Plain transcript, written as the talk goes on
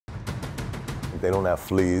They don't have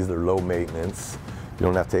fleas, they're low maintenance. You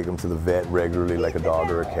don't have to take them to the vet regularly like a dog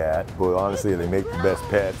or a cat. But honestly, they make the best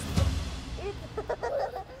pets.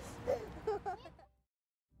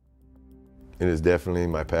 It is definitely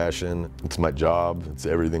my passion. It's my job. It's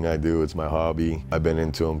everything I do. It's my hobby. I've been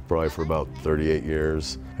into them probably for about 38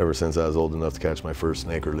 years, ever since I was old enough to catch my first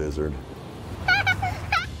snake or lizard.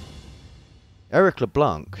 Eric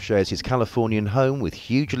LeBlanc shares his Californian home with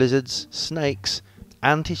huge lizards, snakes,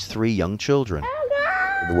 and his 3 young children.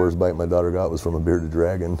 The worst bite my daughter got was from a bearded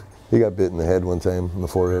dragon. He got bit in the head one time, in the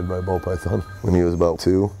forehead, by a ball python when he was about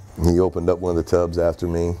 2. He opened up one of the tubs after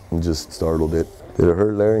me and just startled it. Did it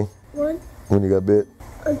hurt, Larry? What? When you got bit?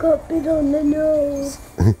 I got bit on the nose.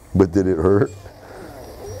 But did it hurt?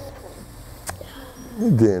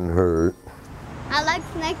 It didn't hurt. I like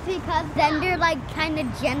snakes because then they're like kind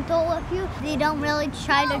of gentle with you. They don't really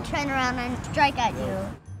try to turn around and strike at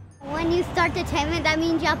you. When you start to tame it, that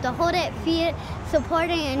means you have to hold it, feed it, support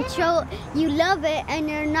it, and show you love it and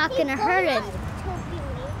you're not going to hurt it.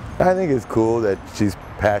 I think it's cool that she's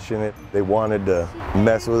passionate. They wanted to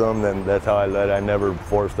mess with them, then that's how I let it. I never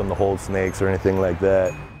forced them to hold snakes or anything like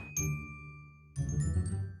that.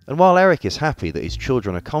 And while Eric is happy that his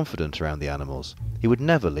children are confident around the animals, he would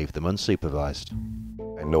never leave them unsupervised.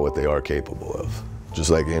 I know what they are capable of.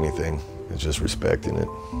 Just like anything, it's just respecting it.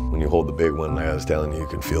 When you hold the big one, like I was telling you, you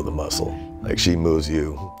can feel the muscle. Like she moves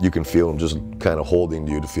you, you can feel them just kind of holding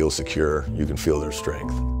you to feel secure. You can feel their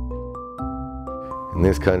strength. In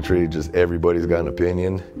this country, just everybody's got an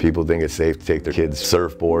opinion. People think it's safe to take their kids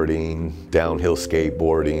surfboarding, downhill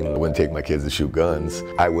skateboarding. I wouldn't take my kids to shoot guns.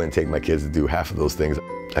 I wouldn't take my kids to do half of those things.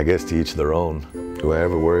 I guess to each their own. Do I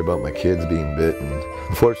ever worry about my kids being bitten?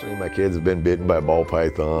 Unfortunately, my kids have been bitten by a ball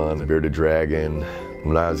python, a bearded dragon.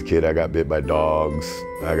 When I was a kid, I got bit by dogs.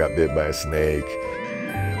 I got bit by a snake.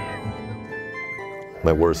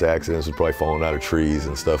 My worst accidents was probably falling out of trees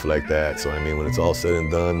and stuff like that. So I mean, when it's all said and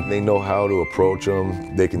done, they know how to approach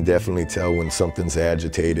them. They can definitely tell when something's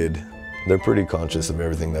agitated. They're pretty conscious of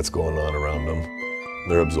everything that's going on around them.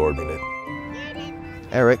 They're absorbing it.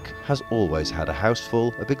 Eric has always had a house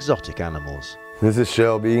full of exotic animals. This is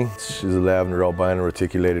Shelby. She's a lavender albino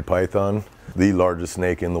reticulated python, the largest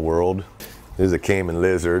snake in the world. This is a caiman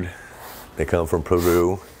lizard. They come from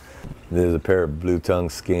Peru. There's a pair of blue-tongued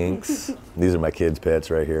skinks. These are my kids'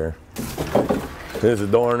 pets right here. There's a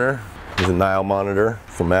Dorner. There's a Nile monitor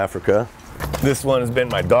from Africa. This one has been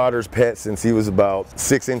my daughter's pet since he was about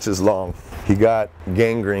 6 inches long. He got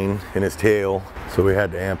gangrene in his tail, so we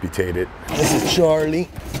had to amputate it. This is Charlie,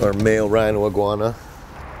 our male rhino iguana.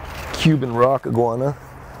 Cuban rock iguana.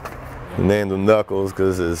 We named him Knuckles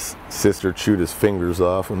because his sister chewed his fingers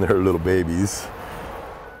off when they were little babies.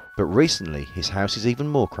 But recently, his house is even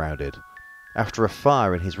more crowded. After a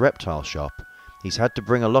fire in his reptile shop, he's had to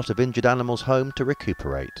bring a lot of injured animals home to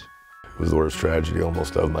recuperate. It was the worst tragedy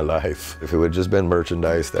almost of my life. If it would just been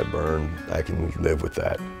merchandise that burned, I can live with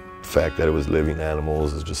that. The fact that it was living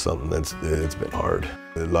animals is just something it's been hard.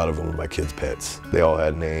 A lot of them were my kids' pets. They all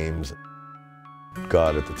had names.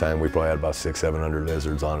 God, at the time we probably had about 600-700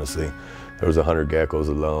 lizards, honestly. There was 100 geckos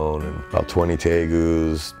alone, and about 20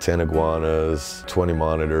 tegus, 10 iguanas, 20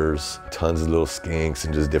 monitors, tons of little skinks,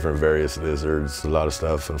 and just different various lizards. A lot of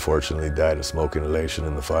stuff, unfortunately, died of smoke inhalation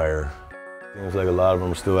in the fire. Seems like a lot of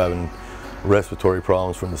them are still having respiratory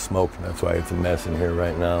problems from the smoke, and that's why it's a mess in here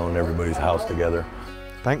right now, and everybody's housed together.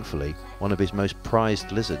 Thankfully, one of his most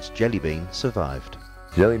prized lizards, Jellybean, survived.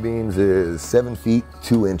 Jellybeans is 7 feet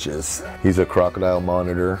 2 inches. He's a crocodile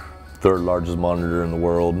monitor, 3rd largest monitor in the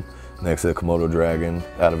world, next to the Komodo dragon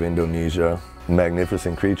out of Indonesia.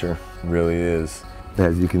 Magnificent creature, really is.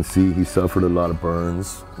 As you can see, he suffered a lot of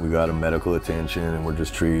burns. We got him medical attention and we're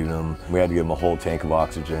just treating him. We had to give him a whole tank of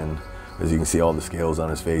oxygen. As you can see all the scales on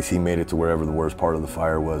his face, he made it to wherever the worst part of the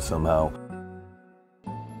fire was somehow.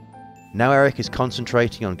 Now Eric is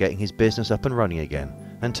concentrating on getting his business up and running again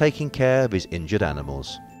and taking care of his injured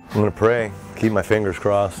animals. I'm gonna pray, keep my fingers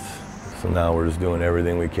crossed. So now we're just doing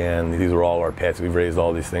everything we can. These are all our pets. We've raised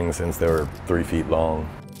all these things since they were 3 feet long.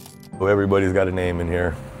 So everybody's got a name in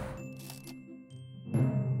here.